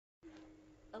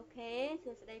អូខេ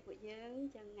សួស្តីពួកយើង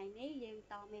ចឹងថ្ងៃនេះយើង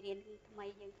តមេរៀនថ្មី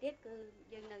យើងទៀតគឺ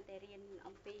យើងនៅតែរៀន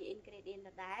អំពី ingredient ដ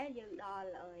ដែលយើងដល់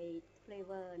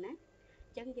flavor ណា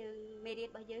ចឹងយើងមេរៀន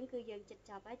របស់យើងគឺយើងចិត្ត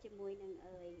ចប់ហើយជាមួយនឹង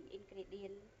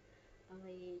ingredient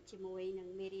ជាមួយនឹង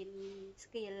មេរៀន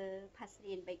skill pastry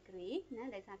and bakery ណា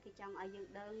ដែលថាគេចង់ឲ្យយើង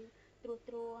ដឹងត្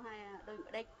រួសហើយដូច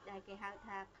ម្ដេចដែលគេហៅ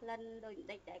ថាក្លិនដូចម្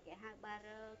ដេចដែលគេហៅ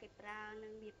barrel គេប្រើនឹ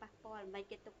ងវាប៉ះពាល់មិន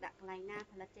គេទុកដាក់កន្លែងណា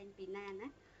ផលិតចេញពីណាណា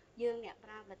យើងអ្នកប្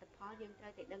រើផលិតផលយើងត្រូ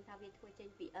វតែដឹងថាវាធ្វើចេញ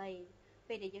ពីអី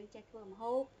ពេលដែលយើងចេះធ្វើម្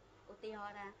ហូបឧទាហរ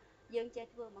ណ៍ថាយើងចេះ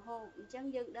ធ្វើម្ហូបអញ្ចឹង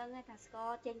យើងដឹងថាស្ករ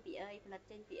ចេញពីអីផលិត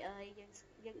ចេញពីអី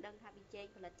យើងដឹងថាប៊ីចេង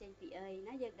ផលិតចេញពីអី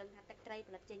ណាយើងដឹងថាទឹកត្រីផ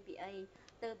លិតចេញពីអី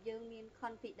ទើបយើងមាន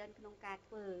confidence ក្នុងការ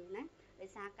ធ្វើណាដោយ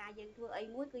សារការយើងធ្វើអី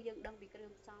មួយគឺយើងដឹងពីគ្រឿ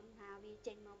ងផ្សំថាវា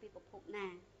ចេញមកពីប្រភពណា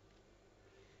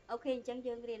អូខេអញ្ចឹង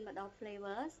យើងរៀនមកដល់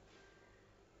flavors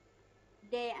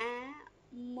there are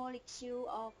molecule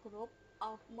or group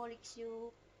of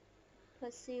molecules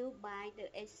perceived by the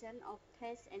essence of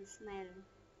taste and smell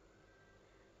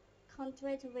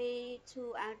contrary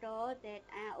to others that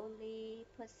are only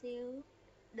perceive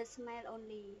the smell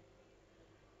only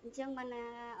អញ្ចឹងបានណា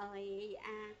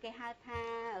គេហៅថា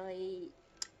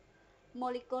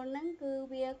molecule ហ្នឹងគឺ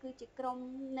វាគឺជាក្រុម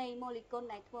នៃ molecule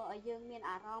ដែលធ្វើឲ្យយើងមាន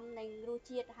អារម្មណ៍នៃរស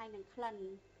ជាតិហើយនិងក្លិន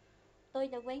ផ្ទុយ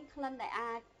ទៅវិញក្លិនដែល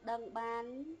អាចដឹងបាន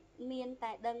មាន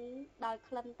តែដឹងដោយ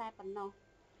ក្លិនតែប៉ុណ្ណោះ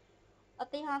ឧ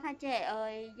ទាហរណ៍ថាចេះ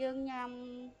យើងញ៉ាំ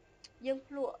យើង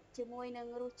ភ្លក់ជាមួយនឹង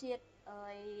រសជាតិ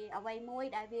អ្វីមួយ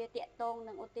ដែលវាតាក់ទង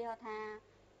នឹងឧទាហរណ៍ថា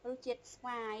រសជាតិស្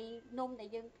វាយនំដែល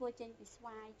យើងធ្វើចេញពីស្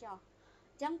វាយចុះ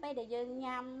អញ្ចឹងពេលដែលយើង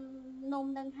ញ៉ាំនំ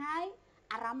នឹងហើយ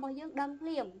អារម្មណ៍របស់យើងដឹងភ្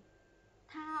លាម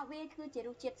ថាវាគឺជារ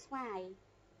សជាតិស្វាយ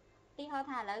ឧទាហរណ៍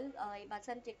ថាឥឡូវបើ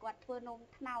សិនជាគាត់ធ្វើនំ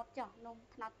ត្នោតចុះនំ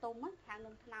ត្នោតទុំខាង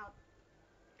នំត្នោត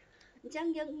អញ្ចឹង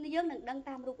យើងនឹងដឹង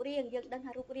តាមរូបរាងយើងដឹង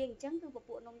ថារូបរាងអញ្ចឹងគឺព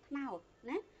ពួកនំត្នោត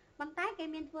ណាប៉ុន្តែគេ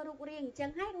មានធ្វើរូបរាងអញ្ចឹង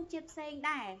ហើយរសជាតិផ្សេង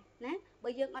ដែរណាបើ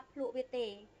យើងអត់ភ្លក់វាទេ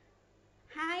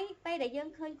ហើយពេលដែលយើង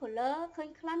ឃើញ color ឃើញ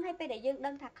ក្លិនហើយពេលដែលយើង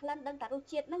ដឹងថាក្លិនដឹងថារស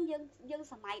ជាតិហ្នឹងយើង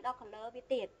សម័យដល់ color វា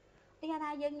ទៀតទី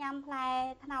ថាយើងញ៉ាំផ្លែ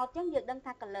ត្នោតអញ្ចឹងយើងដឹង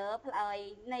ថា color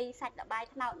នៃសាច់លបាយ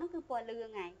ត្នោតហ្នឹងគឺពណ៌លឿង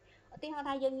ហើយឧទាហរណ៍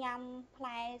ថាយើងញ៉ាំផ្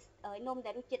លែនំ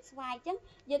ដែលរសជាតិស្វាយអញ្ចឹង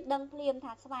យើងដឹងភ្លាម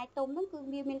ថាស្វាយទុំហ្នឹងគឺ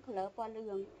វាមាន color ពណ៌លឿ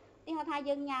ងឧទាហរណ៍ថា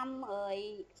យើងញ៉ាំ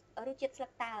រសជាតិស្លឹ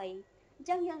កតើយអញ្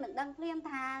ចឹងយើងនឹងដឹងភ្លាម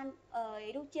ថា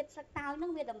រសជាតិស្លឹកតើយហ្នឹ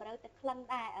ងវាតម្រូវទៅក្លិន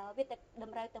ដែរវាទៅត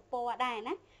ម្រូវទៅពណ៌ដែរ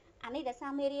ណាអានេះដោយសា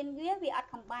រមេរៀនវាអត់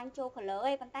កំបាញ់ចូល color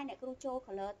ទេប៉ុន្តែអ្នកគ្រូចូល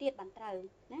color ទៀតបានត្រូវ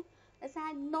ណាដោយសារ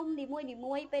នំនី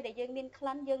មួយពេលដែលយើងមានក្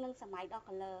លិនយើងនឹងសម័យដល់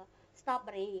color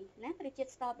strawberry ណារសជា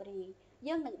តិ strawberry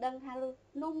យើងនឹងដឹងថា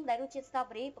នំដែលរសជាតិ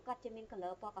strawberry ប្រកាសជាមាន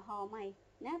color ពណ៌ក្រហមហើយ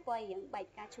ណាពណ៌យ៉ាងបែក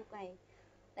ការឈូកហើយ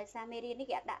ដោយសារមេរៀននេះ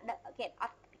គេអត់ដាក់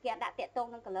តាក់ទង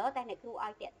នឹង color តែអ្នកគ្រូឲ្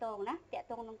យតាក់ទងណាតាក់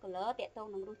ទងនឹង color តាក់ទង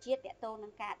នឹងរសជាតិតាក់ទងនឹ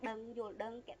ងការដឹងយល់ដឹ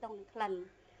ងតាក់ទងនឹងក្លិន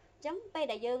អញ្ចឹងពេល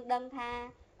ដែលយើងដឹងថា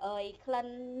ក្លិន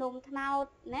នំត្នោត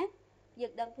ណាយើ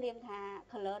ងដឹងភ្លាមថា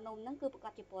color នំហ្នឹងគឺប្រកា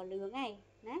សជាពណ៌លឿងហើយ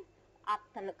ណាអត់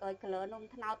ត្រឡឹកឲ្យ color នំ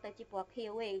ត្នោតទៅជាពណ៌ខៀ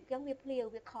វទេអញ្ចឹងវាភ្លាវ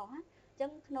វាខុសណាអញ្ចឹ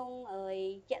ងក្នុង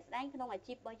ជាក់ស្ដែងក្នុងអា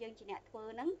ជីពរបស់យើងជាអ្នកធ្វើ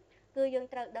ហ្នឹងគឺយើង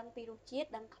ត្រូវដឹងពីរសជាតិ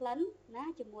ដឹងក្លិនណា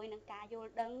ជាមួយនឹងការយល់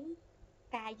ដឹង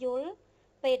ការយល់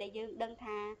ពេលដែលយើងដឹង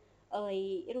ថា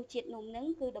រសជាតិនំហ្នឹង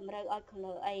គឺតម្រូវឲ្យ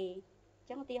color អីអញ្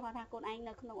ចឹងឧទាហរណ៍ថាខ្លួនឯង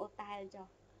នៅក្នុងអូតែលចុះ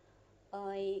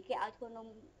គេឲ្យធ្វើនំ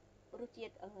រសជា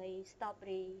តិ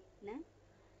strawberry ណា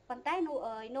ប៉ុន្តែ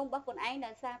នំរបស់ខ្លួនឯង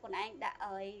ដោយសារខ្លួនឯងដាក់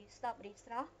strawberry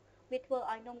ស្រស់វាធ្វើ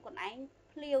ឲ្យនំខ្លួនឯង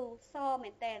ភ្លាវសមែ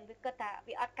នតើវាគិតថា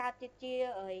វាអត់កើតជា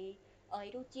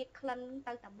រសជាតិក្លិន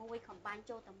ទៅតែមួយខំបាញ់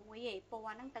ចូលតែមួយឯងពណ៌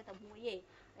ហ្នឹងទៅតែមួយឯង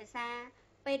ដោយសារ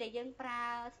ពេលដែលយើងប្រើ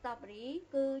strawberry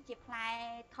គឺជាផ្លែ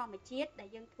ធម្មជាតិដែល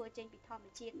យើងធ្វើចេញពីធម្ម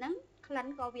ជាតិហ្នឹងក្លិន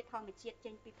ក៏វាធម្មជាតិ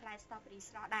ចេញពីផ្លែ strawberry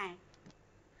ស្រស់ដែរ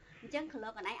អញ្ចឹង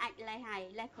color ខ្លួនឯងអាចលេសហើយ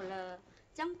color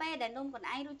អញ្ចឹងពេលដែលនំខ្លួន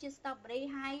ឯងរសជាតិ strawberry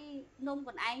ហើយនំខ្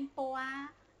លួនឯងពណ៌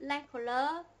less color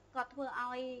ក៏ធ្វើ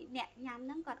ឲ្យអ្នកញ៉ាំហ្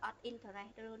នឹងគាត់អត់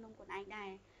interest លើនំខ្លួនឯងដែរ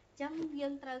អញ្ចឹងយើ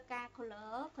ងត្រូវការ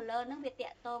color ហ្នឹងវាតា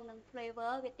ក់ទងនឹង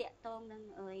flavor វាតាក់ទងនឹង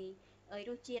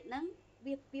រសជាតិហ្នឹង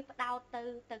វាផ្ដោត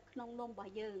ទៅក្នុងនំរប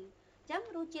ស់យើងអញ្ចឹង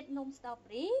រសជាតិនំ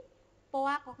strawberry ព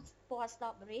ណ៌ក៏ពណ៌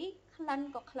strawberry ក្លិន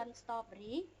ក៏ក្លិន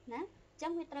strawberry ណាចឹ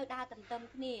ងវាត្រូវដើរទន្ទឹម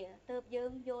គ្នាទើបយើ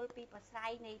ងយល់ពីប្រស័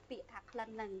យនៃពាក្យថាក្លិន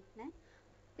ហ្នឹងណា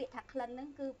ពាក្យថាក្លិនហ្នឹង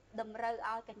គឺតម្រូវ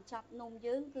ឲ្យកញ្ចប់នំ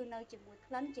យើងគឺនៅជាមួយ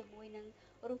ក្លិនជាមួយនឹង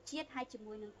រសជាតិហើយជា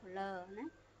មួយនឹង color ណា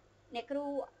អ្នកគ្រូ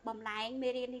បំលែងមេ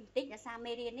រៀននេះបន្តិចដោយសារ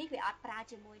មេរៀននេះវាអត់ប្រើ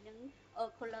ជាមួយនឹង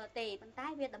color ទេប៉ុន្តែ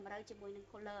វាតម្រូវជាមួយនឹង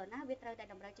color ណាវាត្រូវតែ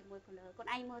តម្រូវជាមួយ color ខ្លួន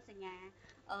ឯងមើលសញ្ញា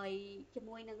ជា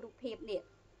មួយនឹងរូបភាពនេះ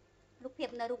រូបភាព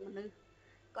នៅរូបមនុស្ស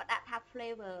គាត់ដាក់ថា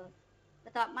flavor ប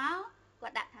ន្ទាប់មកគា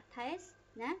ត់ដាក់ថា taste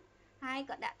ណា ហើយ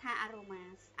ក៏ដាក់ថា aroma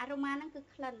ហ្នឹងគឺ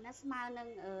ក្លិនណាស្មើនឹង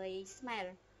smell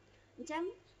អញ្ចឹង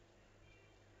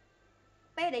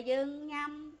ពេលដែលយើង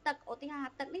ញ៉ាំទឹកឧទាហរ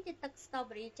ណ៍ទឹកនេះជាទឹក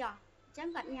strawberry ចោះអញ្ចឹង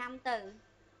គាត់ញ៉ាំទៅ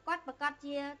គាត់ប្រកាស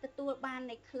ជាទទួលបាន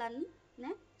នៃក្លិន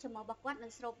ណាច្រមុះរបស់គាត់នឹ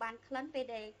ងស្រូបបានក្លិនពេល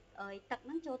ដែលទឹកហ្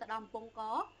នឹងចូលទៅដល់កំពង់ក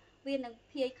វានឹង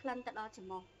ភាយក្លិនទៅដល់ច្រ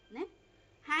មុះណា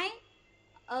ហើយ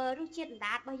រសជាតិអណ្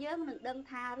ដាតរបស់យើងនឹងដឹង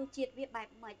ថារសជាតិវាបែប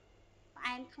ម៉េចផ្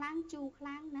អែមខ្លាំងជូរខ្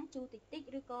លាំងណាជូរតិចតិច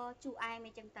ឬក៏ជូរអែម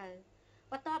អីចឹងទៅ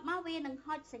បន្ទាប់មកវានឹង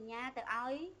ហុចសញ្ញាទៅ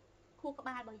ឲ្យខួរក្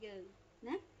បាលរបស់យើង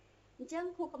ណាអញ្ចឹង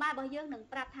ខួរក្បាលរបស់យើងនឹង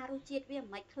ប្រាប់ថារសជាតិវា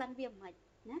មិនខ្លាំងវាមិន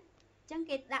ណាអញ្ចឹង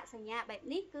គេដាក់សញ្ញាបែប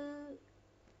នេះគឺ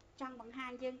ចង់បង្ហា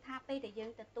ញយើងថាពេលដែលយើ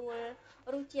ងទទួល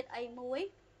រសជាតិអីមួយ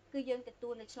គឺយើងទទួ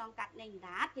លនៅឆ្លងកាត់នៃអណ្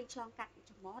ដាតយើងឆ្លងកាត់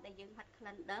ច្រមុះដែលយើងហិតក្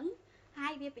លិនដឹងហើ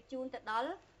យវាបញ្ជូនទៅដ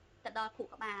ល់ខួរ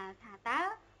ក្បាលថាតើ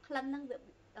ក្លិនហ្នឹងវា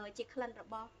ជាក្លិនរ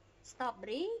បស់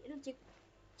strawberry ឬ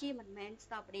ជាមិនមែន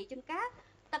strawberry ជួនកាល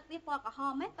ទឹកវាពណ៌ក្រហ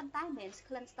មហ្នឹងប៉ុន្តែមិនមែន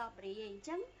ក្លិន strawberry ទេអញ្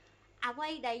ចឹងអ្វី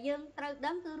ដែលយើងត្រូវ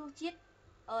ដឹងគឺរសជាតិ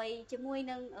ជាមួយ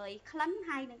នឹងក្លិន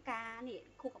ហើយនឹងការនេះ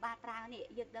ខួរក្បាលប្រើនេះ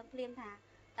យើងដឹងភ្លាមថា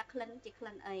តើក្លិនជាក្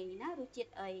លិនអីណារសជា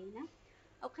តិអីណា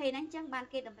អូខេហ្នឹងអញ្ចឹងបាន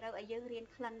គេតម្រូវឲ្យយើងរៀន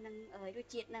ក្លិននឹងរស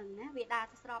ជាតិហ្នឹងណាវាដើរ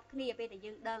ស្របគ្នាពេលដែល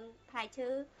យើងដឹងផ្លែឈើ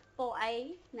ពណ៌អី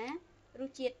ណារ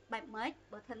សជាតិបែបម៉េច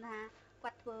បើថាគា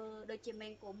ត់ធ្វើដូចជាមេ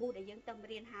ងកូមូដែលយើងទៅ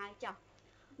រៀនហើយចោះ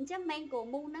អញ្ចឹងមេងកូ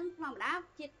មូហ្នឹងធម្មតា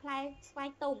ជាតិផ្លែស្វាយ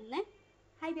ទុំណា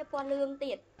ហើយវាពណ៌លឿង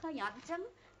ទៀតឃើញអត់អញ្ចឹង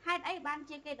ហេតុអីបាន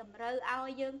ជាគេតម្រូវឲ្យ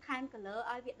យើងថែម color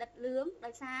ឲ្យវាដិតលឿង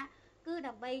ដោយសារគឺ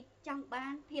ដើម្បីចង់បា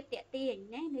នភាពតាក់ទាញ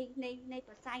ណានៃ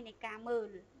ប្រស័យនៃការមើល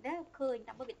ណាឃើញ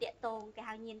តែវាតាក់តងគេ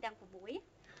ហៅញៀនទាំង6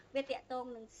វាតាក់តង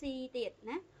នឹង C ទៀត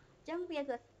ណាអញ្ចឹងវា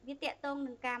តាក់តង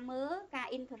នឹងការមើលការ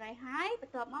interest ហើយប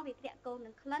ន្ទាប់មកវាតាក់ទង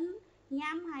នឹងក្លិន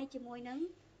ញ៉ាំហើយជាមួយនឹង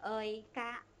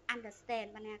ការ understand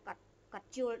បានណាគាត់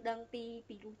យល់ដឹងពី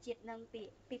រសជាតិនឹង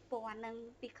ពីពណ៌នឹង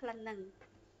ពីក្លិននឹង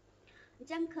អញ្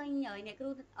ចឹងឃើញអ្នកគ្រូ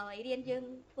រៀនយើង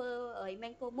ធ្វើ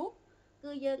mango mousse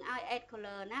គឺយើងឲ្យ add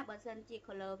color ណាបើសិនជា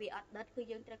color វាអត់ដិតគឺ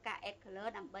យើងត្រូវការ add color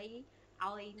ដើម្បី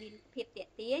ឲ្យមានភាពទា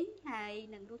ក់ទាញហើយ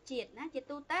នឹងរសជាតិណាជា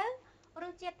ទូទៅរ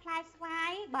សជាតិផ្លែស្វា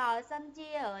យបើសិនជា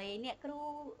អ្នកគ្រូ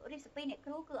recipe អ្នក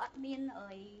គ្រូគឺអត់មាន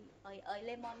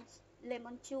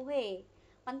lemon juice ទេ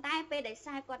ប៉ុន្តែពេលដែល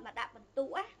សាយគាត់មកដាក់បន្ទុក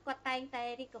គាត់តែងតែ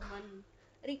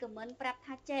recommend ប្រាប់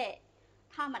ថាចេះ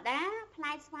ធម្មតាផ្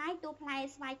លែស្វាយតួផ្លែ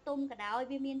ស្វាយទុំក៏ដោយ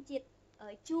វាមានជាតិ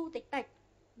ជូរតិចតិច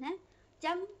ណាអញ្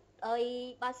ចឹង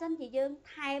បើសិនជាយើង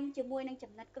ថែមជាមួយនឹង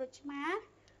ចំណិតក្រូចឆ្មា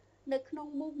នៅក្នុង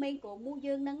មូសមេងក្រូមូស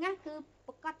យើងហ្នឹងណាគឺ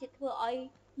ប្រកាសជាធ្វើឲ្យ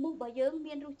មូសរបស់យើង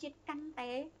មានរសជាតិកាន់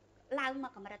តែឡើងម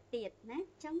កកម្រិតទៀតណាអ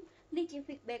ញ្ចឹងនេះជា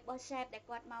feedback របស់ chef ដែល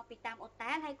គាត់មកពីតាមអូ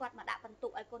តែលហើយគាត់មកដាក់បន្ទុ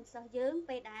កឲ្យកូនសិស្សយើង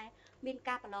ពេលដែលមាន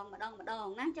ការប្រឡងម្ដង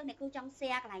ណាអញ្ចឹងអ្នកគ្រូចង់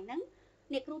share កន្លែងហ្នឹង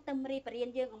អ្នកគ្រូទៅរៀបរៀន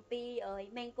យើងអំពី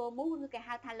mango mousse ឬគេ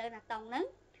ហៅថាលើណាតុងហ្នឹង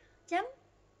អញ្ចឹង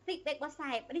feedback របស់សា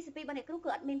យ recipe របស់អ្នកគ្រូគឺ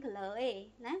អត់មាន color ទេ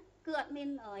ណាគឺអត់មាន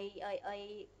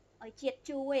ជាតិ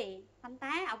ជូរទេប៉ុន្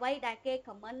តែអ្វីដែលគេ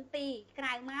comment ពីក្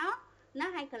រៅមកណា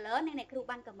ហើយ color នេះអ្នកគ្រូ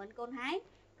បាន comment កូនហើយ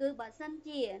គឺបើសិន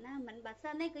ជាណាមិនបើសិ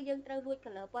ននេះគឺយើងត្រូវរួច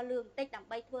color ពណ៌លឿងបន្តិចដើម្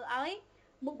បីធ្វើឲ្យ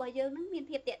មុខរបស់យើងនឹងមាន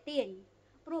ភាពទាក់ទាញ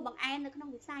ព្រោះបង្អែមនៅក្នុង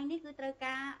វិស័យនេះគឺត្រូវ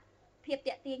ការភាព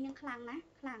ទាក់ទាញនឹងខ្លាំងណាស់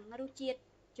ខ្លាំងរសជាតិ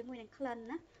ជាមួយនឹងក្លិន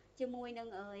ណាជាមួយនឹង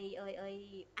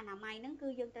អនាម័យហ្នឹងគឺ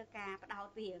យើងត្រូវការបដោត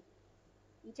វា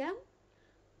អញ្ចឹង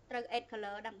ត្រូវ add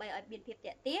color ដើម្បីឲ្យមានភាព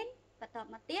ទាក់ទាញបន្ត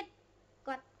មកទៀត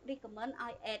គាត់ recommend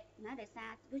ឲ្យ add ណាដោយសា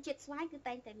ររសជាតិស្វាយគឺ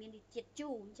តែងតែមានរសជាតិជូ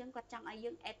រអញ្ចឹងគាត់ចង់ឲ្យយើ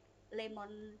ង add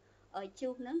lemon ជូ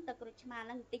សហ្នឹងទឹកក្រូចឆ្មាហ្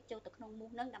នឹងបន្តិចចូលទៅក្នុងមូស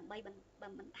ហ្នឹងដើម្បី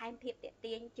បន្ថែមភាពទាក់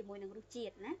ទាញជាមួយនឹងរសជា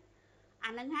តិណា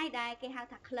អាហ្នឹងហើយដែលគេហៅ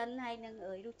ថាក្លិនហើយនឹង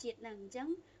រសជាតិហ្នឹងអញ្ចឹង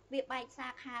វាបែកសា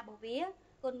ខារបស់វា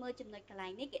កូនមើលចំណុចកន្លែ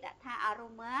ងនេះគេដាក់ថា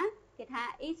aroma គេថា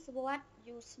is what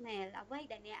you smell អ្វី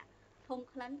ដែលអ្នកធំ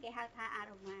ក្លិនគេហៅថា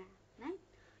aroma ណា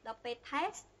ដល់ពេល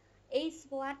taste is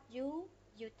what you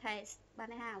taste បាន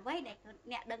ន័យថាអ្វីដែល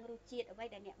អ្នកដឹងរសជាតិអ្វី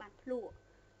ដែលអ្នកបានភ្លក់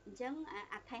អញ្ចឹង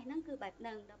អា taste ហ្នឹងគឺបែបហ្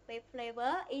នឹងដល់ពេល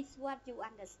flavor is what you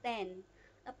understand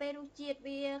ដល់ពេលរសជាតិ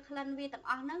វាក្លិនវាទាំង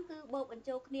អស់ហ្នឹងគឺបូកបញ្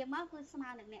ចូលគ្នាមកគឺស្មើ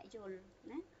នឹងអ្នកយល់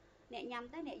ណាអ្នកញ៉ាំ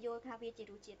ទៅអ្នកយល់ថាវាជា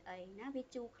រសជាតិអីណាវា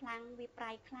ជូរខ្លាំងវាប្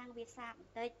រៃខ្លាំងវាសាបប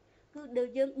ន្តិចគឺដូច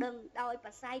យើងដឹងដោយប្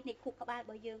រស័យនៃខួរក្បាលរ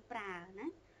បស់យើងប្រើណា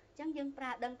អញ្ចឹងយើងប្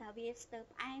រើដឹងថាវាស្ទើរ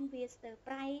ផ្អែមវាស្ទើរ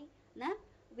ប្រៃណា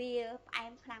វាផ្អែ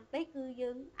មខ្លាំងពេកគឺយើ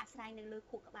ងអាស្រ័យនៅលើ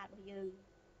ខួរក្បាលរបស់យើង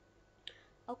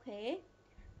អូខេ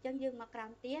អញ្ចឹងយើងមកក្រោ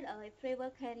មទៀតflavor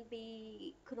can be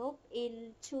grouped in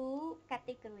two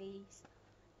categories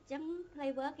អញ្ចឹង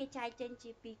flavor គេចែកចេញ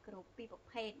ជាពីរគ្រប់ពីរប្រ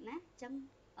ភេទណាអញ្ចឹង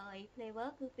flavor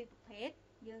គឺពីរប្រភេទ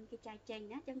យើងគេចែកចេញ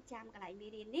ណាអញ្ចឹងចាំកន្លែងមេ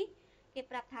រៀននេះគេ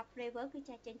ប្រាប់ថា flavor គឺ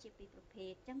ចែកចេញជាពីរប្រភេ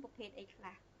ទអញ្ចឹងប្រភេទអីខ្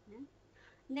លះណា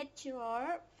natural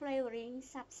flavoring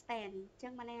substance ចឹ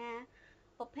ងបានថា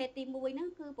ប្រភេទទី1ហ្នឹង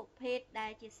គឺប្រភេទដែ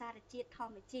លជាសារជាតិធ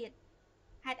ម្មជាតិ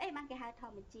ហេតុអីបានគេហៅធ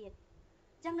ម្មជាតិ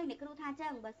ចឹងដូចអ្នកគ្រូថាចឹ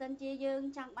ងបើសិនជាយើង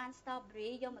ចង់បាន strawberry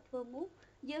យកមកធ្វើមូស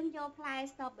យើងយកផ្លែ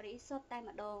strawberry សុទ្ធតែ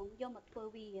ម្ដងយកមកធ្វើ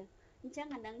វាអញ្ចឹង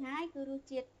អានឹងហើយគឺរស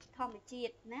ជាតិធម្មជា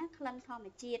តិណាក្លិនធម្ម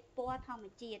ជាតិពណ៌ធម្ម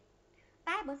ជាតិ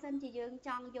តែបើសិនជាយើងច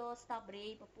ង់យក strawberry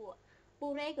ពពួកពូ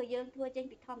រ៉េក៏យើងធ្វើចេញ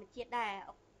ពីធម្មជាតិដែរ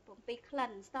ពីក្លិ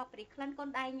ន strawberry ក្លិនកូន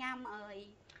ដៃញ៉ាំអើយ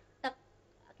ទឹក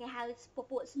គេហៅព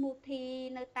ពួក smoothie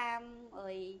នៅតាមអើ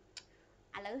យ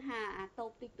ឥឡូវហាអាតូប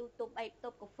ទូតូបអីតូ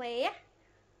បកាហ្វេ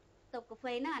តូបកាហ្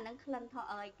វេហ្នឹងអានឹងក្លិន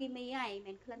គីមីហើយ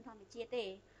មិនមែនក្លិនធម្មជាតិទេ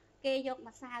គេយក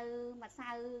ម្សៅ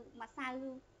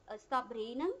strawberry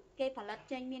ហ្នឹងគេផលិត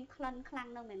ចេញមានក្លិនខ្លាំង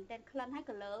នឹងមែនតែក្លិនហើយ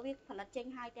color វាផលិតចេញ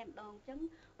ហើយតែម្ដងអញ្ចឹង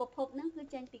ប្រភពហ្នឹងគឺ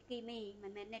ចេញពីគីមីមិ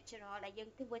នមែន natural ដែលយើង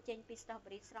ធ្វើចេញពី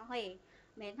strawberry ស្រស់ទេ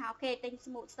មិនថាអូខេទិញ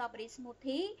strawberry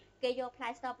smoothie គេយកផ្លែ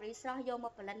strawberry ស្រស់យកម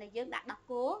កផលិតឲ្យយើងដាក់ដោះ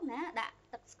គោណាដាក់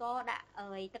ទឹកស្ករដាក់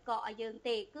ទឹកកកឲ្យយើង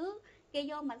ទេគឺគេ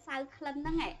យកម្សៅក្លិនហ្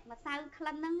នឹងម្សៅក្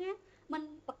លិនហ្នឹងมัน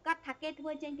ប្រកាសថាគេធ្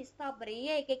វើចេញពី strawberry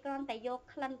ទេគេគ្រាន់តែយក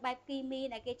ក្លិនបែបគីមី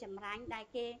ដែលគេចម្រាញ់ដែល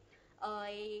គេ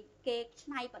ច្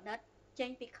នៃប្រឌិតចេញ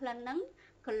ពីក្លិនហ្នឹង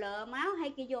color មកហើ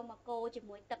យគេយកមកកូរជា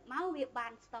មួយទឹកមកវាបា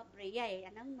ន strawberry ហើយ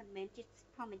អាហ្នឹងមិនមែនជា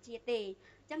ធម្មជាតិទេ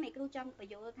អញ្ចឹងអ្នកគ្រូចង់ប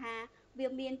ញ្យល់ថាវា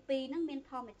មានពីរហ្នឹងមាន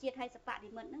ធម្មជាតិហើយសពនិ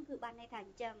មិត្តហ្នឹងគឺបានន័យថាអ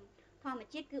ញ្ចឹងធម្ម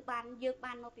ជាតិគឺបានយើង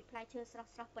បានមកពីផ្លែឈើស្រស់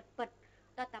ស្រស់ពិតពិត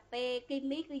ដល់តែពេលគី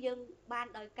មីគឺយើងបាន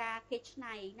ដោយការគេច្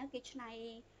នៃណាគេច្នៃ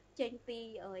ចេញពី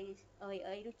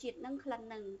រសជាតិហ្នឹងក្លិន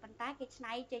ហ្នឹងប៉ុន្តែគេច្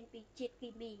នៃចេញពីជាតិគី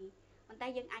មីប៉ុន្តែ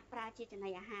យើងអាចប្រើជាចំ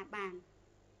ណីអាហារបាន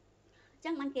ចឹ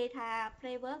ងបានគេថា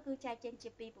flavor គឺចែកចេញជា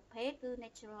ពីរប្រភេទគឺ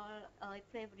natural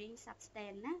flavoring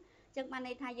substance ណាចឹងបាន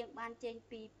ន័យថាយើងបានចេញ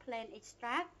ពី plant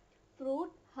extract fruit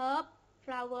herb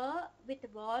flower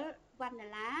vegetable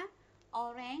vanilla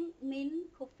orange mint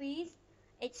coffee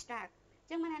extract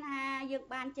ចឹងបានថាយើង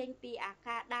បានចេញពីអា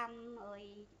ការដាំ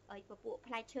ពពួក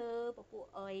ផ្លែឈើពពួក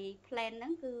plant ហ្នឹ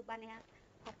ងគឺបានន័យ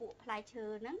ថាពពួកផ្លែឈើ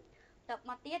ហ្នឹងត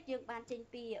មកទៀតយើងបានចេញ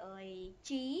ពី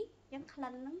ជីអញ្ចឹងក្លិ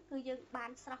នហ្នឹងគឺយើងបា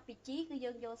នស្រស់ពីជីគឺ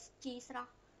យើងយកជីស្រ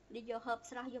ស់យក herb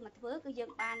ស្រស់យកមកធ្វើគឺយើ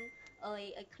ងបាន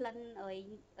ក្លិន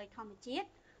ធម្មជាតិ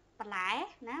បន្លែ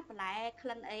ណាបន្លែក្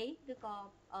លិនអីឬក៏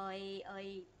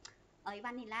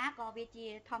វ៉ានីឡាក៏វាជា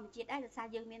ធម្មជាតិដែរដោយសារ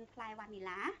យើងមានផ្លែវ៉ានី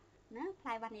ឡាណាផ្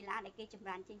លែវ៉ានីឡាដែលគេចម្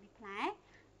រាញ់ចេញពីផ្លែ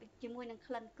ជាមួយនឹង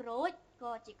ក្លិនក្រូច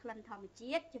ក៏ជាក្លិនធម្ម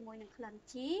ជាតិជាមួយនឹងក្លិន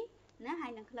ជីណាហើ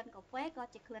យនឹងក្លិនកាហ្វេក៏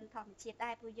ជាក្លិនធម្មជាតិ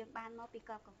ដែរព្រោះយើងបានមកពី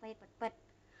កាហ្វេពិត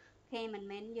គេមិន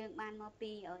មែនយើងបានមក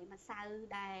ពីម្សៅ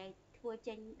ដែលធ្វើ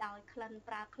ចេញដោយក្លិន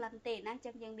ប្រើក្លិនទេណាអញ្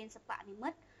ចឹងយើងមានសពនិមិ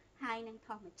ត្តហើយនឹងធ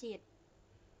ម្មជាតិ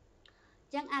អ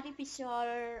ញ្ចឹង artificial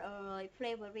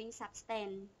flavoring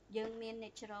substance យើងមាន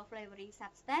natural flavoring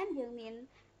substance យើងមាន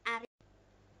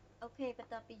អូខេប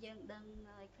ន្ទាប់ពីយើងដឹង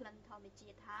ក្លិនធម្មជា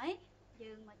តិហើយ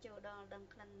យើងមកចូលដល់ដឹង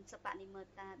ក្លិនសពនិមិត្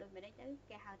តតាដូចមិនទេទៅ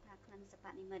គេហៅថាក្លិនសព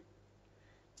និមិត្ត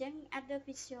អញ្ចឹង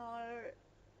artificial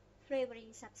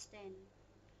flavoring substance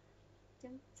អញ្ចឹ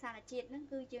ងសារជាតិហ្នឹង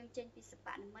គឺយើងចេញពីសព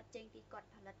និមិត្តចេញពីគាត់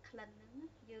ផលិតក្លិនហ្នឹង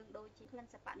យើងដូចជាក្លិន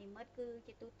សពនិមិត្តគឺ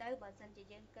ជាទូទៅបើសិនជា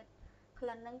យើងគិតក្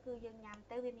លិនហ្នឹងគឺយើងញ៉ាំ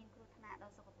ទៅវាមានគ្រោះថ្នាក់ដ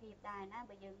ល់សុខភាពដែរណា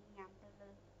បើយើងញ៉ាំទៅ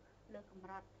លើកម្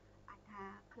រិតអាចថា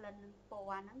ក្លិននឹងពណ៌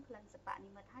ហ្នឹងក្លិនសពនិ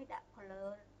មិត្តហើយដាក់ color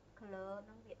ហ្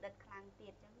នឹងវាដិតខ្លាំងទៀ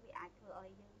តអញ្ចឹងវាអាចធ្វើឲ្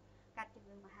យយើងកាត់ជំ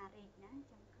ងឺមហារីកណាអញ្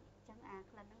ចឹងអា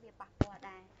ក្លិនហ្នឹងវាប៉ះពាល់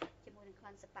ដែរជាមួយនឹងក្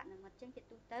លិនសពនិមិត្តអញ្ចឹងជា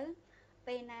ទូទៅ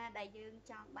ពេលណាដែលយើង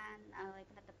ចង់បាន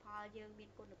ផលិតផលយើងមាន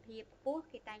គុណភាពខ្ពស់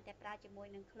គេតែងតែប្រើជាមួយ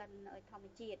នឹងក្លិនធម្ម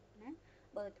ជាតិណា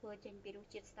បើធ្វើចេញពីរស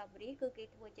ជាតិ strawberry គឺគេ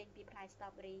ធ្វើចេញពីផ្លែ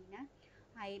strawberry ណា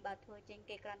ហើយបើធ្វើចេញ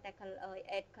គេគ្រាន់តែ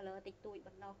add color តិចតួច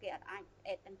ប៉ុណ្ណោះគេអត់អាច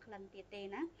add ទាំងក្លិនទៀតទេ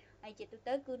ណាហើយជាទូ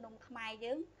ទៅគឺនំខ្មែរ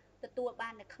យើងទទួលបា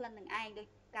ននៅក្លិននឹងឯងដោយ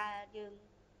ការយើង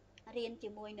រៀនជា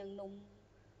មួយនឹងនំ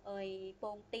ព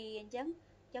ងទាអញ្ចឹង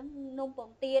នំព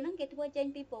ងទាហ្នឹងគេធ្វើចេញ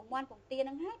ពីពងមាន់ពងទាហ្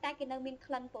នឹងហើយតែគេនៅមាន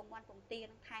ក្លិនពងមាន់ពងទាហ្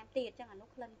នឹងថែមទៀតអញ្ចឹងអានោះ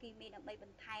ក្លិនគីមីដើម្បីប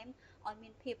ន្ថែមឲ្យមា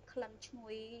នភាពក្លិនឈ្ងុ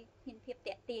យមានភាព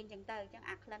តាក់ទាញអញ្ចឹងទៅអញ្ចឹង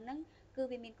អាក្លិនហ្នឹងគឺ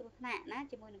វាមានគ្រោះថ្នាក់ណា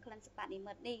ជាមួយនឹងក្លិនសពនិ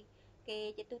មិត្តនេះគេ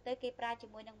ជាទូទៅគេប្រើជា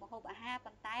មួយនឹងម្ហូបអាហារ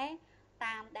ប៉ុន្តែ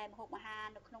តាមដែលម្ហូបអាហារ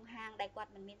នៅក្នុងហាងដែលគា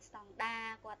ត់មិនមានស្តង់ដារ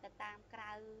គាត់ទៅតាមក្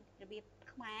រៅរបៀប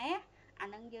ខ្មែរអា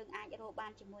ហ្នឹងយើងអាចរកបា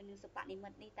នជាមួយនឹងសពនិមិ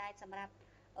ត្តនេះតែសម្រាប់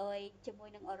ជាមួយ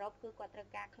នឹងអឺរ៉ុបគឺគាត់ត្រូវ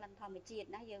ការក្លិនធម្មជាតិ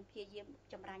ណាយើងព្យាយាម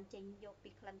ចម្រាញ់ចេញយកពី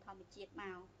ក្លិនធម្មជាតិម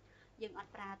កយើងអ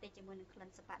ត់ប្រើទេជាមួយនឹងក្លិន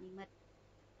សពនិមិត្ត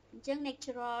អញ្ចឹង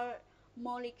natural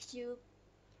molecule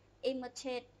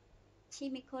imitate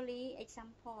chemically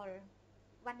example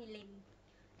vanillin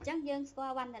អញ្ចឹងយើងស្គា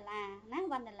ល់វ៉ានីឡាណា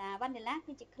វ៉ានីឡា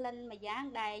គឺជាក្លិនមួយយ៉ាង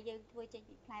ដែលយើងធ្វើចេញ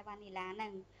ពីផ្លែវ៉ានីឡាហ្នឹ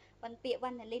ង បន្ទាក់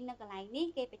វ៉ានីលីននៅកន្លែងនេះ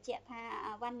គេបញ្ជាក់ថា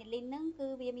វ៉ានីលីនហ្នឹងគឺ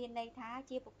វាមានន័យថា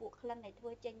ជាពពួកក្លិនដែលធ្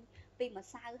វើចេញពីម្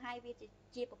សៅហើយវា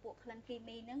ជាពពួកក្លិនគី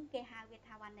មីហ្នឹងគេហៅវា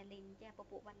ថាវ៉ានីលីនចាព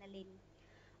ពួកវ៉ានីលីន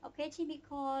អូខេ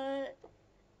chemical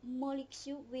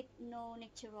molecule with no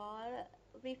natural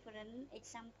reference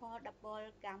example double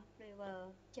gum flavor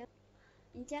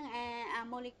អញ្ចឹងអា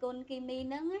molecule គីមី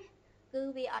ហ្នឹងគឺ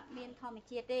វាអត់មានធម្ម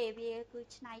ជាតិទេវាគឺ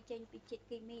ឆ្នៃចេញពីជាតិ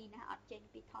គីមីណាអត់ចេញ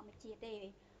ពីធម្មជាតិទេ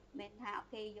មិនថាអូ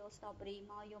ខេយក strawberry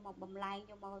យកមកបំលែង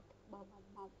យកមក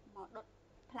ដុត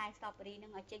ផ្លែ strawberry ហ្នឹ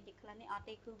ងឲ្យចេញជាក្លិននេះអត់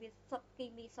ទេគឺវាសុទ្ធគី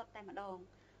មីសុទ្ធតែម្ដង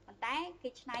ប៉ុន្តែគេ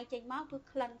ឆ្នៃចេញមកគឺ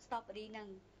ក្លិន strawberry ហ្នឹង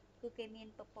គឺគេមាន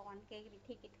ប្រព័ន្ធគេវិ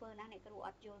ធីគេធ្វើណាអ្នកគ្រូអ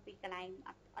ត់យល់ពីកន្លែង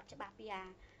អត់ច្បាស់ពី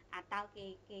អាតើ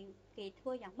គេធ្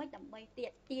វើយ៉ាងម៉េចដើម្បី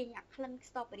ទាញអាក្លិន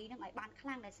strawberry ហ្នឹងឲ្យបានខ្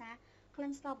លាំងដោយសារក្លិ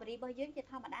ន strawberry របស់យើងជា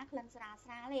ធម្មតាក្លិនស្រាល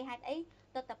ទេហេតុអី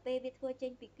ទៅតែពេលវាធ្វើចេ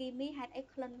ញពីគីមីហេតុអី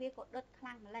ក្លិនវាក៏ដុតខ្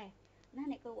លាំងម្ល៉េះណា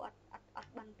អ្នកគ្រូអត់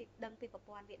ដឹងពីប្រ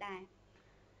ព័ន្ធវាដែរ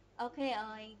អូខេ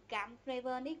gum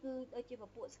flavor នេះគឺដូចជាព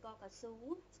ពួកស្ករកៅ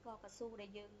ស៊ូដែល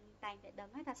យើងតែងតែដឹង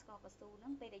ហើយថាស្ករកៅស៊ូហ្នឹ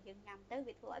ងពេលដែលយើងញ៉ាំទៅ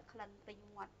វាធ្វើឲ្យក្លិនពេញ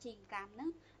មាត់ជីងកាំហ្នឹង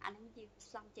អាហ្នឹងជាផ្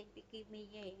សំចេញពីគីមី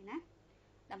ឯណា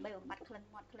ដើម្បីបំបត្តិក្លិន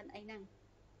មាត់ក្លិនអីហ្នឹង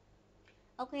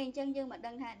អូខេអញ្ចឹងយើងមក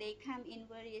ដឹងថា they come in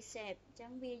various shape អញ្ចឹ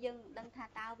ងវាយើងដឹងថា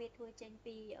តើវាធ្វើចេញ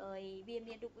ពីវា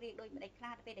មានរូបរាងដូចម្ដេចខ្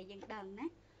លះទៅពេលដែលយើងដឹងណា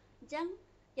អញ្ចឹង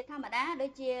ជាធម្មតាដូ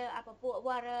ចជាពពួក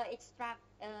water extract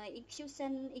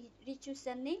infusion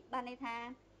reduction នេះបានន័យថា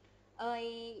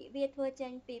វាធ្វើចេ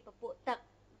ញពីពពួកទឹក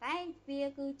តែវា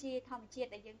គឺជាធម្មជាតិ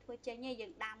ដែលយើងធ្វើចេញឯងយើ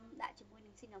ងដាំដាក់ជាមួយនឹ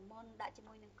ង cinnamon ដាក់ជា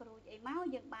មួយនឹងក្រូចអីមក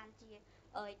យើងបានជា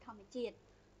ធម្មជាតិ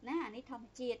ណាអានេះធម្ម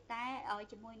ជាតិតែ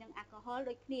ជាមួយនឹងអាល់កុហុល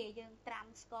ដូចគ្នាយើងត្រាំ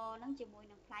ស្ករហ្នឹងជាមួយ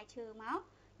នឹងផ្លែឈើមក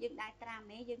យើងដែរត្រាំ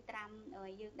យើងត្រាំ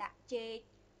យើងដាក់ចេក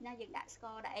ណាយើងដាក់ស្ក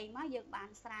រដាក់អីមកយើងបាន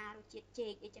ស្រារសជាតិចេ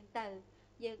កអីចឹងទៅ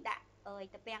យើងដាក់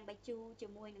ត្រពាំងបាយជូរជា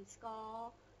មួយនឹងស្ករ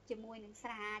ជាមួយនឹងស្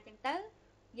រាអញ្ចឹងទៅ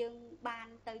យើងបាន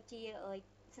ទៅជា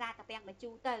ស្រាត្រពាំងបាយជូ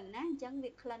រទៅណាអញ្ចឹង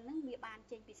វាក្លិនហ្នឹងវាបាន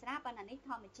ចេញពីស្រាប៉ុន្តែនេះធ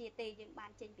ម្មជាតិទេយើងបា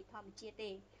នចេញពីធម្មជាតិ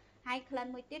ទេហើយក្លិន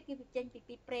មួយទៀតគឺវាចេញពី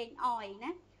ប្រេងអយ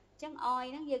ណាចឹងអយ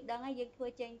ហ្នឹងយើងដឹងហើយយើងធ្វើ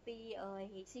ចេញពី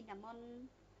cinnamon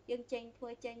យើងធ្វើ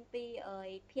ចេញពី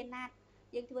peanut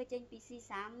យើងធ្វើចេញពីស៊ី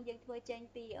សាំយើងធ្វើចេញ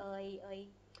ពី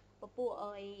ពពួក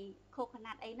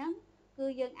coconut អីហ្នឹងគឺ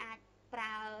យើងអាចប្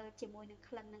រើជាមួយនឹង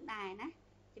ក្លិននឹងដែរណា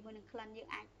ជាមួយនឹងក្លិនយើង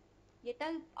អាចនិយាយទៅ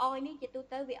អយនេះជាទូ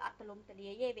ទៅវាអត់ទលំទលា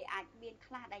យទេវាអាចមាន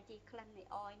ខ្លះដែលជាក្លិននៃ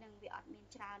អយហ្នឹងវាអត់មាន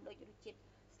ច្រើនដូចរសជាតិ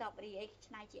strawberry អី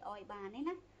ឆ្នៃជាអយបានទេ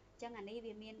ណាចឹងអានេះ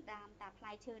វាមានតាមតាផ្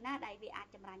លែឈើណាដែលវាអាច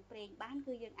ចម្រាញ់ប្រេងបាន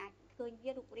គឺយើងអាចឃើញ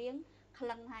វារូបរាងក្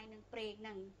លិនហើយនឹងប្រេងហ្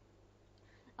នឹង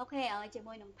អូខេជា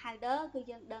មួយនឹង powder គឺ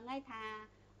យើងដឹងហើយថា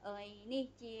នេះ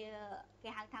ជាគេ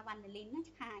ហៅថា vanillin ណា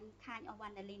ខាញអស់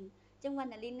vanillin ចឹង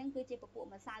vanillin ហ្នឹងគឺជាពពួក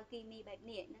ម្សៅគីមីបែប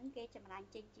នេះហ្នឹងគេចម្រាញ់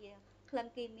ចេញជាក្លិន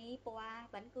គីមីពណ៌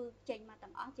ហ្នឹងគឺចេញមក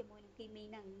ទាំងអស់ជាមួយនឹងគីមី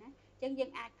ហ្នឹងណាចឹងយើ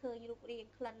ងអាចឃើញរូបរាង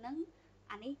ក្លិនហ្នឹង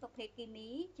អានេះប្រភេទគីមី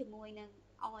ជាមួយនឹង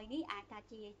អយនេះអាចថា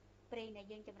ជាប្រេងដែល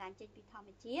យើងចម្រាញ់ចេញពីធម្ម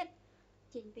ជាតិ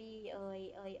ចេញពី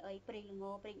ប្រេងល្ង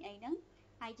ប្រេងអីហ្នឹង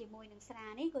ហើយជាមួយនឹងស្រា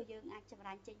នេះក៏យើងអាចចម្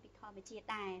រាញ់ចេញពីធម្មជាតិ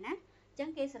ដែរណាអញ្ចឹង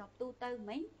គេសរុបទូទៅ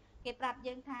មិញគេប្រាប់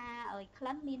យើងថាក្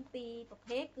លិនមានពីរប្រ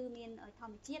ភេទគឺមានធ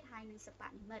ម្មជាតិហើយនិងសិប្ប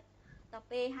និមិត្តដល់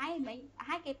ពេលហើ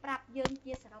យគេប្រាប់យើង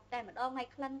ជាសរុបតែម្ដងហើយ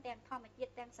ក្លិនទាំងធម្មជា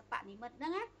តិទាំងសិប្បនិមិត្តហ្នឹ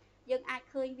ងណាយើងអាច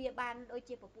ឃើញវាបានដូច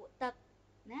ជាពពួកទឹក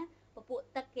ណាពពួក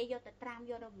ទឹកគេយកទៅត្រាំ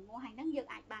យកទៅរងាស់ហើយហ្នឹងយើង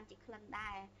អាចបានជាក្លិន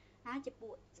ដែរហើយជាពួ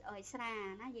កស្រា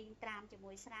ណាយើងត្រាំជា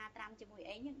មួយស្រាត្រាំជាមួយ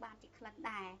អីយើងបានជាក្លិន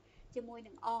ដែរជាមួយ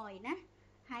នឹងអយណា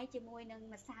ហើយជាមួយនឹង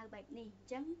ម្សៅបែបនេះអ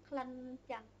ញ្ចឹងក្លិន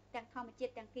ទាំងធម្មជា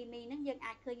តិទាំងគីមីហ្នឹងយើង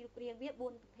អាចឃើញរូបរាងវា4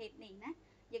ប្រភេទនេះណា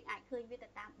យើងអាចឃើញវាទៅ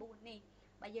តាម4នេះ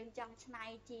បើយើងចង់ឆ្នៃ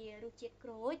ជារសជាតិក្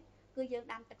រូចគឺយើង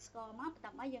ដាំទឹកស្ករមកបន្ទា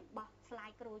ប់មកយើងបោះស្លាយ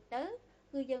ក្រូចទៅ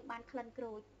គឺយើងបានក្លិនក្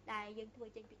រូចដែលយើងធ្វើ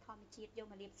ចេញពីធម្មជាតិយក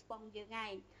មកលាបស្ពងយើងឯ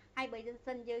ងហើយបើ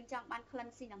សិនយើងចង់បានក្លិន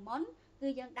ស៊ីណាមុនគឺ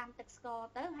យើងដាំទឹកស្ករ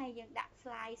ទៅហើយយើងដាក់ស្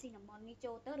លាយស៊ីណាមុននេះ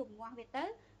ចូលទៅរងាស់វាទៅ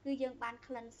គឺយើងបាន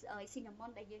ក្លិនស៊ីណាមុន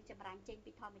ដែលយើងចម្រាញ់ចេញ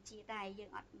ពីធម្មជាតិដែរយើង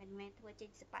អត់មិនមែនធ្វើចេញ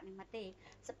សិប្បនិមិត្តទេ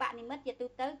សិប្បនិមិត្តជាទូ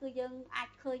ទៅគឺយើងអាច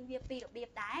ឃើញវាពីររបៀប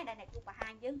ដែរដែលអ្នកគ្រូបង្ហា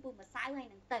ញយើងពូម្សៅហើយ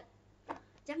និងទឹក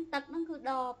អញ្ចឹងទឹកហ្នឹងគឺ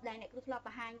ដបដែលអ្នកគ្រូធ្លាប់ប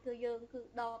ង្ហាញគឺយើងគឺ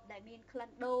ដបដែលមានក្លិន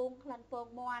ដូងក្លិនពង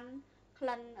មាន់ក្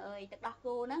លិនទឹកដោះ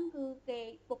គោហ្នឹងគឺគេ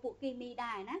ពពួកគីមី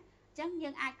ដែរណាអញ្ចឹងយើ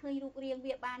ងអាចឃើញរូបរាង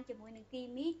វាបានជាមួយនឹងគី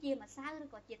មីជាម្សៅឬ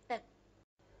ក៏ជាទឹក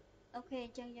អូខេអ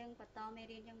ញ្ចឹងយើងបន្តមេ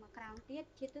រៀនយើងមកក្រោមទៀត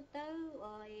ជាទូទៅ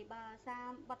បើតា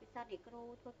មបទពិសោធន៍អ្នកគ្រូ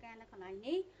ធ្វើការនៅកន្លែង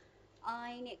នេះ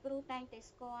អ្នកគ្រូតែងតែ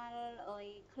ស្គាល់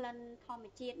ក្លិនធម្ម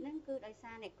ជាតិហ្នឹងគឺដោយ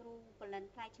សារអ្នកគ្រូផលិត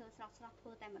ផ្លែឈើស្រស់ៗធ្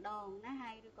វើតែម្ដងណា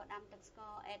ហើយឬក៏ដាំទឹកស្ក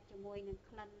រអេតជាមួយនឹង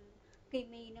ក្លិន គី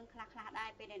មីនឹងខ្លះដែរ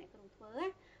ពេលដែលអ្នកគ្រូធ្វើ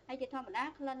ហើយជាធម្មតា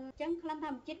ក្លិនអញ្ចឹងក្លិនធ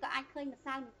ម្មជាតិក៏អាចឃើញម្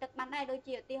សៅនឹងទឹកបានដែរដូច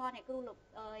ជាឧទាហរណ៍អ្នកគ្រូលុប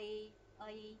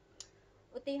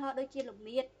ឧទាហរណ៍ដូចជាល្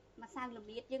មៀតម្សៅល្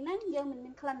មៀតយើងហ្នឹងយើងមិនមា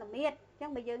នក្លិនល្មៀតអញ្ចឹង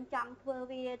បើយើងចង់ធ្វើ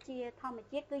វាជាធម្ម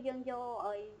ជាតិគឺយើងយក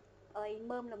ឲ្យ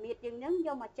មើមល្មៀតយើងហ្នឹងយ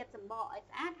កមកចិតសម្បកឲ្យ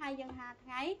ស្អាតហើយយើងហាលថ្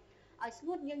ងៃឲ្យស្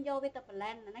ងួតយើងយកវាទៅប្លែ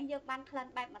នអាហ្នឹងយើងបានក្លិន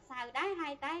បែបម្សៅដែរហើ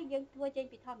យតែយើងធ្វើចេញ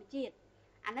ពីធម្មជាតិ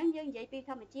អាហ្នឹងយើងនិយាយពី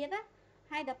ធម្មជាតិណា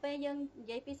ហើយដល់ពេលយើងនិ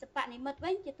យាយពីសិប្បនិម្មិត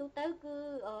វិញជាទូទៅគឺ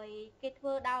គេធ្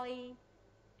វើដោយ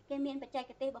គេមានបច្ចេក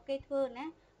ទេសរបស់គេធ្វើណា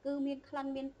គឺមានក្លិន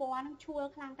មានពណ៌ហ្នឹងឈួល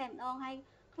ខ្លាំងតែម្ដងហើយ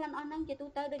ក្លិនអស់ហ្នឹងជាទូ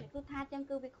ទៅដូចគ្រូថាចឹង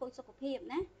គឺវាខូចសុខភាព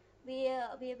ណា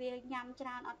វាញ៉ាំច្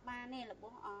រើនអត់បានទេរប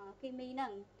ស់គីមីហ្នឹ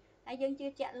ងហើយយើងជឿ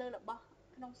ជាក់លើរបស់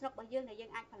ក្នុងស្រុករបស់យើងដែលយើ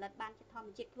ងអាចផលិតបានជាធម្ម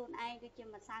ជាតិខ្លួនឯងដូចជា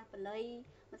ម្សៅបល័យ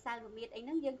ម្សៅល្មៀតអីហ្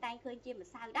នឹងយើងតែងឃើញជាម្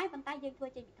សៅដែរប៉ុន្តែយើងធ្វើ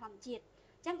ចេញពីធម្មជាតិ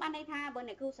ចឹងបានន័យថាបើ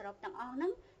អ្នកគ្រូសរុបទាំងអស់ហ្នឹ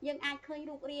ងយើងអាចឃើញ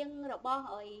រូបរាងរបស់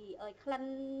ក្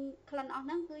លិនអស់ហ្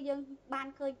នឹងគឺយើងបាន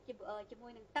ឃើញជាមួ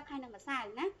យនឹងទឹកហើយនឹងម្សៅ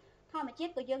ណាធម្មជា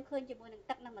តិក៏យើងឃើញជាមួយនឹង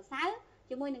ទឹកនិងម្សៅ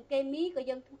ជាមួយនឹងគីមីក៏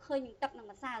យើងឃើញនឹងទឹកនិង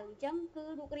ម្សៅអញ្ចឹងគឺ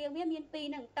រូបរាងវាមានពីរ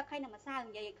ហ្នឹងទឹកហើយនិងម្សៅ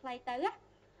និយាយឲ្យខ្លីទៅ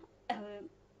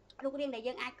រូបរាងដែល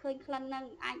យើងអាចឃើញក្លិនហ្នឹង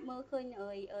អាចមើលឃើញ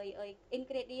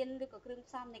ingredient ឬក៏គ្រឿង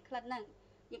ផ្សំនៃក្លិនហ្នឹង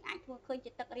យើងអាចធ្វើឃើញ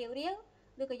ជាទឹករាវ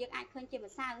ឬក៏យើងអាចឃើញជា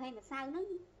ម្សៅហើយម្សៅហ្នឹង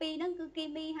ពីរហ្នឹងគឺគី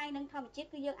មីហើយនិងធម្មជាតិ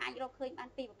គឺយើងអាចរកឃើញបាន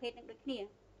ពីរប្រភេទហ្នឹងដូចគ្នា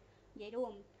និយាយរួ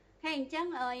មហើយអញ្ចឹង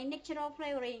natural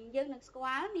flavoring យើងនឹងស្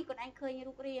គាល់នេះគាត់ឯងឃើញ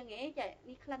រូបរាងហ៎ចា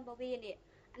នេះក្លិនរបស់វានេះ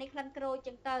អានេះក្លិនក្រូច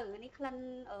ចឹងទៅនេះក្លិន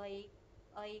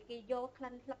គេយកក្លិ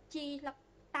នស្លឹកជីស្លឹក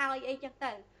តើយអីចឹង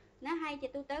ទៅណាហើយជា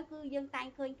ទូទៅគឺយើងតែង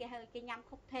ឃើញគេញ៉ាំ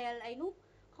cocktail អីនោះ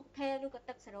cocktail ឬក៏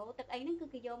ទឹកសេរ៉ូទឹកអីហ្នឹងគឺ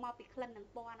គេយកមកពីក្លិននឹង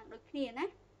ពណ៌ហ្នឹងដូចគ្នាណា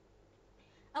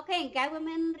Okay,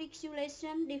 government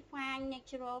regulation define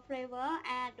natural flavor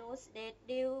as those that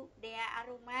derive their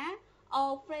aroma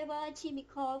or flavor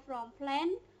chemical from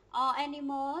plant or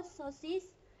animal sources,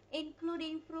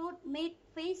 including fruit, meat,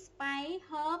 fish, spice,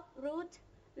 herb, root,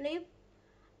 leaf,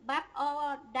 bark,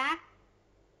 or dark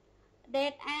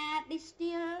that are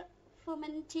distilled,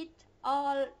 fermented,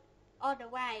 or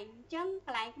otherwise អញ្ចឹងក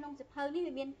ន្លែងក្នុងសិភៅនេះ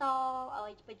វាមានត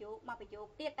ប្រយោគមកប្រយោគ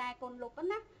ទៀតតែកូនលុប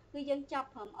ណាគឺយើងចាប់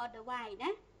ព្រម otherwise ណា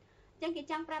អញ្ចឹងគេ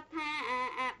ចង់ប្រាប់ថា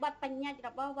បទបញ្ញត្តិរ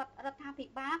បស់រដ្ឋាភិ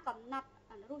បាលកំណត់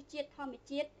រសជាតិធម្ម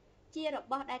ជាតិជារ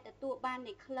បស់ដែលទទួលបាន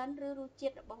នៃក្លិនឬរសជា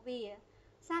តិរបស់វា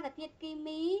សារធាតុគី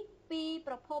មីពី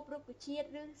ប្រភពរុក្ខជាតិ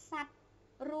ឬសត្វ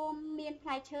រួមមានផ្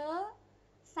លែឈើ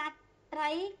សាច់ត្រី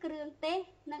គ្រឿងទេស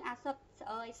និងឱសថ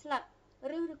ស្លឹក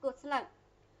ឬក៏ស្លឹក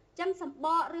ចឹងសម្ប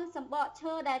កឬសម្បក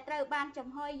ឈើដែលត្រូវបានចំ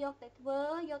ហុយយកទៅធ្វើ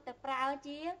យកទៅប្រើ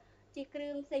ជាគ្រឿ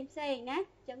ងផ្សេងណា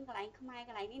ចឹងកន្លែងខ្មែរក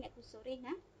ន្លែងនេះអ្នកគូសូរី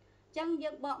ណាចឹងយើ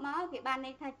ងបកមកវាបាន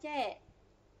ន័យថាចេះ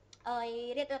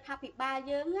រដ្ឋាភិបាល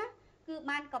យើងណាគឺ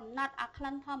បានកំណត់ឲ្យក្លិ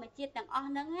នធម្មជាតិទាំងអស់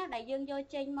ហ្នឹងដែលយើងយក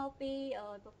ចេញមកពី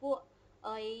ពពួក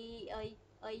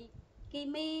គី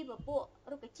មីពពួក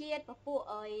រុក្ខជាតិពពួក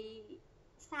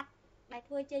សត្វដែល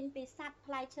ធ្វើចេញពីសត្វ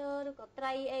ផ្លែឈើឬក៏ត្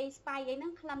រីអីស្បៃអីហ្នឹ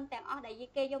ងក្លិនទាំងអស់ដែល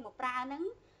គេយកមកប្រើហ្នឹង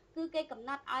គឺគេកំ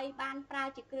ណត់ឲ្យបានប្រើ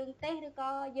ជាគ្រឿងទេសឬ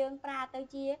ក៏យើងប្រើទៅ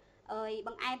ជាប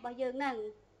ង្អែមរបស់យើងហ្នឹង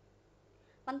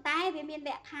ប៉ុន្តែវាមានល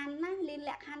ក្ខខណ្ឌណា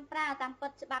លក្ខខណ្ឌប្រើតាមពិ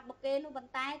តច្បាប់របស់គេនោះប៉ុ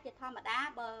ន្តែជាធម្មតា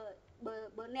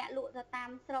បើអ្នកលក់ទៅតាម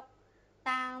ស្រុក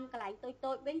តាមកន្លែង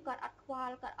តូចវិញគាត់អត់ខ្វ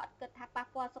ល់គាត់អត់គិតថាប៉ះ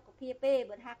ពាល់សុខភាពទេ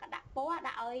បើថាក៏ដាក់ពណ៌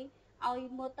ដាក់ឲ្យ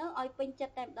មើលទៅឲ្យពេញចិ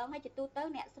ត្តតែម្ដងហើយជាទូទៅ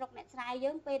អ្នកស្រុកអ្នកស្រែ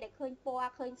យើងពេលដែលឃើញពណ៌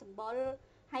ឃើញសម្បុរ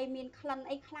ហើយមានក្លិន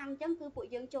អីខ្លាំងអញ្ចឹងគឺពួក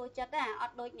យើងចូលចិត្តណាអ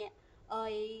ត់ដូចអ្នក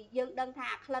យើងដឹងថា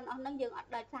ក្លិនអស់ហ្នឹងយើងអត់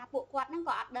ដឹងថាពួកគាត់ហ្នឹង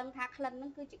ក៏អត់ដឹងថាក្លិនហ្នឹ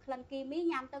ងគឺជាក្លិនគីមី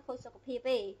ញ៉ាំទៅខូចសុខភាព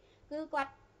ទេគឺគា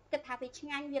ត់គិតថាវាឆ្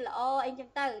ងាញ់វាល្អអីចឹង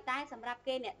ទៅតែសម្រាប់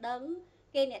គេអ្នកដឹង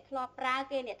គេអ្នកធ្លាប់ប្រើ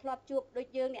គេអ្នកធ្លាប់ជួបដូច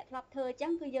យើងអ្នកធ្លាប់ធ្វើអញ្ចឹ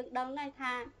ងគឺយើងដឹងហើយ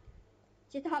ថា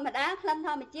ជាធម្មតាក្លិនធ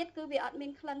ម្មជាតិគឺវាអត់មា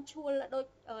នក្លិនឈួលដូច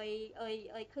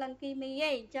ក្លិនគីមីទេ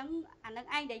អញ្ចឹងអានឹង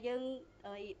ឯងដែលយើង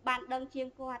បានដឹងជាង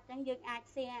គាត់អញ្ចឹងយើងអាច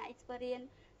share experience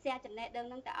share ចំណេះដឹង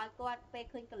ហ្នឹងទៅឲ្យគាត់ពេល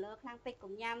ឃើញ color ខ្លាំងពេក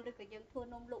កុំញ៉ាំឬក៏យើងធ្វើ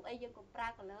នំលក់អីយើងកុំប្រើ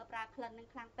color ប្រើក្លិនហ្នឹង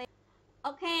ខ្លាំងពេក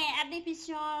Okay,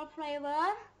 artificial flavor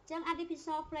ចឹង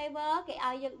artificial flavor គេ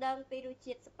ឲ្យយើងដឹងពីរស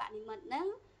ជាតិសិប្បនិម្មិតហ្នឹង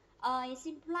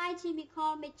simple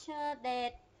chemical mixture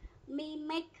that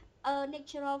mimic a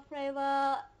natural flavor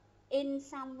in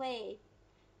some way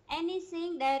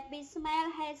anything that we smell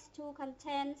has to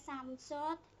contain some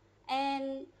salt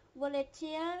and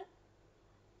volatile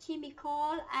chemical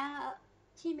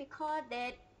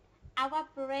that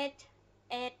evaporate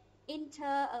and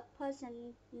enter a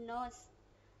person's nose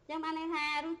ចឹងបានន័យថា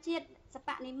រសជាតិសិ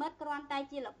ប្បនិម្មិតគ្រាន់តែ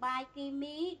ជាលបាយគី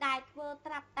មីដែលធ្វើ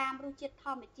ត្រាប់តាមរសជាតិធ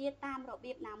ម្មជាតិតាមរ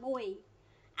បៀបណាមួយ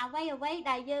អ្វី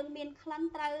ដែលយើងមានក្លិន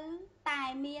ត្រូវតែ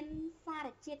មានសារ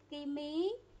ជាតិគីមី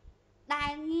ដែ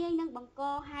លងាយនឹងបង្ក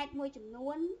ហេតុមួយចំនួ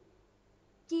ន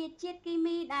ជាជាតិគី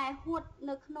មីដែលហួត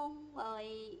នៅក្នុង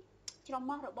ច្រ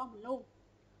មុះរបស់មនុស្ស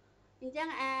អញ្ចឹង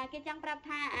គេចង់ប្រាប់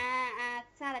ថា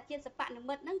សារជាតិសិប្បនិ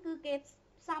មិត្តហ្នឹងគឺគេ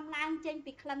ផ្សំឡើងចេញ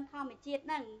ពីក្លិនធម្មជាតិ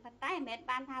ហ្នឹងប៉ុន្តែមិនមែន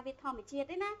បានថាវាធម្មជាតិ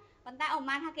ទេណាប៉ុន្តែអូ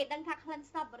ម៉ានថាគេដឹងថាក្លិន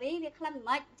ស្ទ្រូប៊េរីវាក្លិន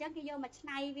មិនអញ្ចឹងគេយកមកច្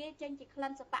នៃវាចេញជាក្លិ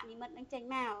នសិប្បនិមិត្តហ្នឹងចេញ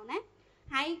មកណា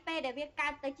ហើយពេលដែលវាកើ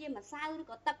តទៅជាម្សៅឬ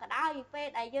ក៏ទឹកក៏ដោយពេល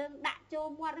ដែលយើងដាក់ចូល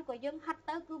មាត់ឬក៏យើងហិត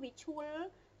ទៅគឺវា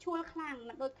ឈួលខ្លាំង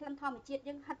មិនដូចក្លិនធម្មជាតិ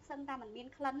យើងហិតសឹងតែមិនមាន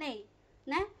ក្លិនទេ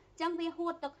ណាចឹងវាហួ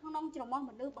តទៅក្នុងច្រមុះ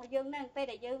មនុស្សរបស់យើងហ្នឹងពេល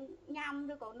ដែលយើងញ៉ាំ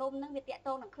ឬក៏នំហ្នឹងវាតាក់ទ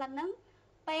ងនឹងក្លិនហ្នឹង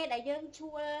ពេលដែលយើង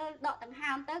ឈួលដកដង្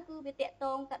ហើមទៅគឺវាតាក់ទ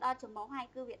ងទៅដល់ច្រមុះហើយ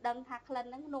គឺវាដឹងថាក្លិន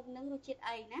ហ្នឹងនំហ្នឹងរសជាតិ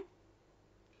អីណា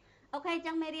អូខេ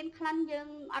ចឹងមេរៀនក្លិនយើង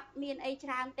អត់មានអីច្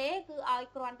រើនទេគឺឲ្យ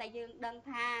គ្រាន់តែយើងដឹង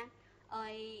ថា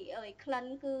ក្លិន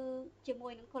គឺជាមួ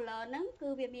យនឹង color ហ្នឹងគឺ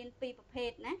វាមានពីរប្រភេ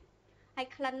ទណាហើយ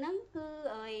ក្លិនហ្នឹងគឺ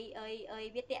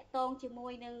វាតាក់ទងជាមួ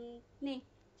យនឹងនេះ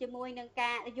ជាមួយនឹង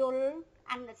ការយល់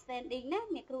understanding ណា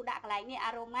អ្នកគ្រូដាក់កន្លែងនេះ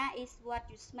aroma is what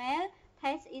you smell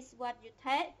taste is what you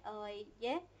taste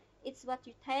yes it's what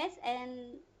you taste and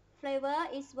flavor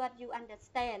is what you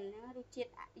understand រសជា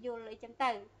តិយល់អីចឹង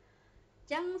ទៅ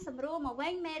ចឹងសម្រួលមកវិ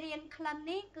ញមេរៀនក្លិន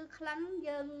នេះគឺក្លិន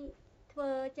យើងធ្វើ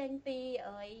ចេញពី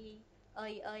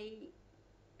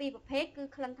ពីរប្រភេទគឺ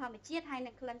ក្លិនធម្មជាតិហើយ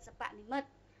និងក្លិនសិប្បនិមិត្ត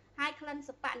ហើយក្លិន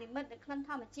សិប្បនិមិត្តនិងក្លិនធ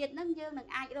ម្មជាតិហ្នឹងយើងនឹង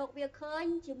អាចរកវាឃើញ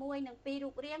ជាមួយនឹងពីររូ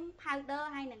បរាង powder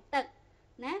ហើយនិងទឹក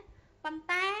ណាប៉ុន្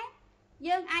តែ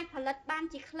យើងអាចផលិតបាន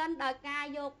ជាក្លិនដោយការ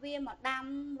យកវាមកដាំ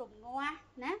រងាស់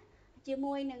ណាជា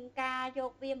មួយនឹងការយ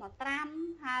កវាមកត្រាំ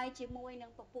ហើយជាមួយនឹ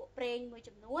ងពពួកប្រេងមួយ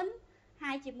ចំនួន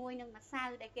ហើយជាមួយនឹងម្សៅ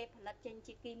ដែលគេផលិតចេញ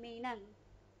ជាគីមីហ្នឹង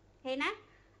ឃើញណា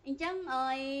អញ្ចឹង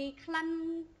ក្លិន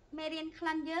មេរៀនក្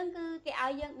លិនយើងគឺគេឲ្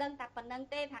យយើងដឹងតែប៉ុណ្្នឹង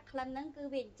ទេថាក្លិនហ្នឹងគឺ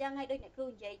វាអញ្ចឹងហើយដូចអ្នកគ្រូ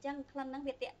និយាយអញ្ចឹងក្លិនហ្នឹង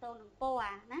វាតាក់ទងនឹងព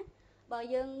ណ៌ណាបើ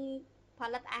យើងផ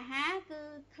លិតអាហារគឺ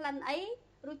ក្លិនអី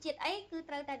រសជាតិអីគឺ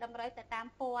ត្រូវតែតម្រូវទៅតាម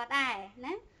ពណ៌ដែរ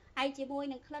ណាហើយជាមួយ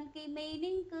នឹងក្លិនគីមី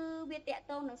នេះគឺវាតាក់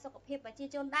ទងនឹងសុខភាពប្រជា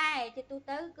ជនដែរជាទូ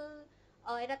ទៅគឺ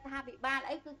រដ្ឋាភិបាល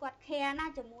អីគឺគាត់ care ណា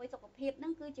ជាមួយសុខភាពហ្នឹ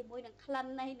ងគឺជាមួយនឹងក្លិន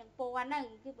នេះនឹងពណ៌ហ្នឹង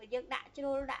គឺបើយើងដាក់ជ្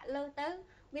រុលដាក់លើទៅ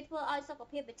វាធ្វើឲ្យសុខ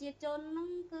ភាពប្រជាជនហ្នឹង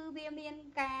គឺវាមាន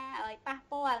ការប៉ះ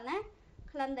ពាល់ណា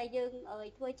ក្លិនដែលយើង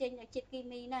ធ្វើចេញដោយជាតិគី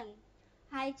មីហ្នឹង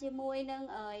ហើយជាមួយនឹង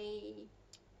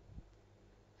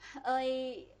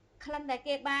ក្លិនដែល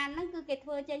គេបានហ្នឹងគឺគេធ្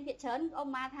វើចេញភាគច្រើនអ៊ំ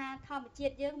ម៉ាថាធម្មជា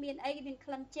តិយើងមានអីមានក្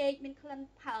លិនចេកមានក្លិន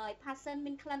ផាសិន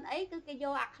មានក្លិនអីគឺគេយ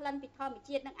កអាក្លិនពីធម្ម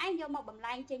ជាតិហ្នឹងឯងយកមកបំ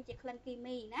លែងចេញជាក្លិនគី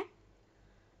មីណា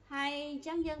ហើយអញ្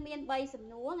ចឹងយើងមាន3សំ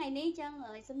ណួរថ្ងៃនេះអញ្ចឹង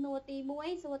សំណួរទី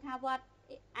1សួរថា what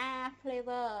are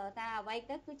flavor តើអ្វី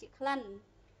ទៅគឺជាក្លិន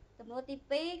សំណួរទី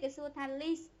2គេសួរថា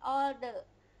list all the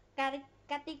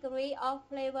category of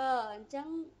flavor អញ្ចឹង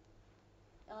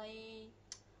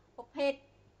ប្រភេទ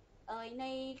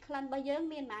នៃក្លិនរបស់យើង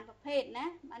មានប៉ុន្មានប្រភេទណា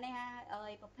បានន័យថា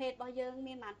ប្រភេទរបស់យើង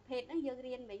មានប៉ុន្មានប្រភេទហ្នឹងយើង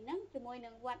រៀនមិញហ្នឹងជាមួយនឹ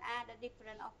ង what are the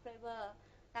different of flavor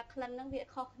តើក្លិនហ្នឹងវា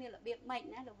ខុសគ្នារបៀបម៉េច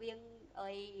ណារវាង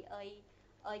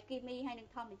គីមីហើយនឹង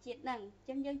ធម្មជាតិហ្នឹងអញ្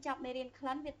ចឹងយើងចប់មេរៀនក្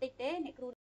លិនវាតិចទេអ្នកគ្រូ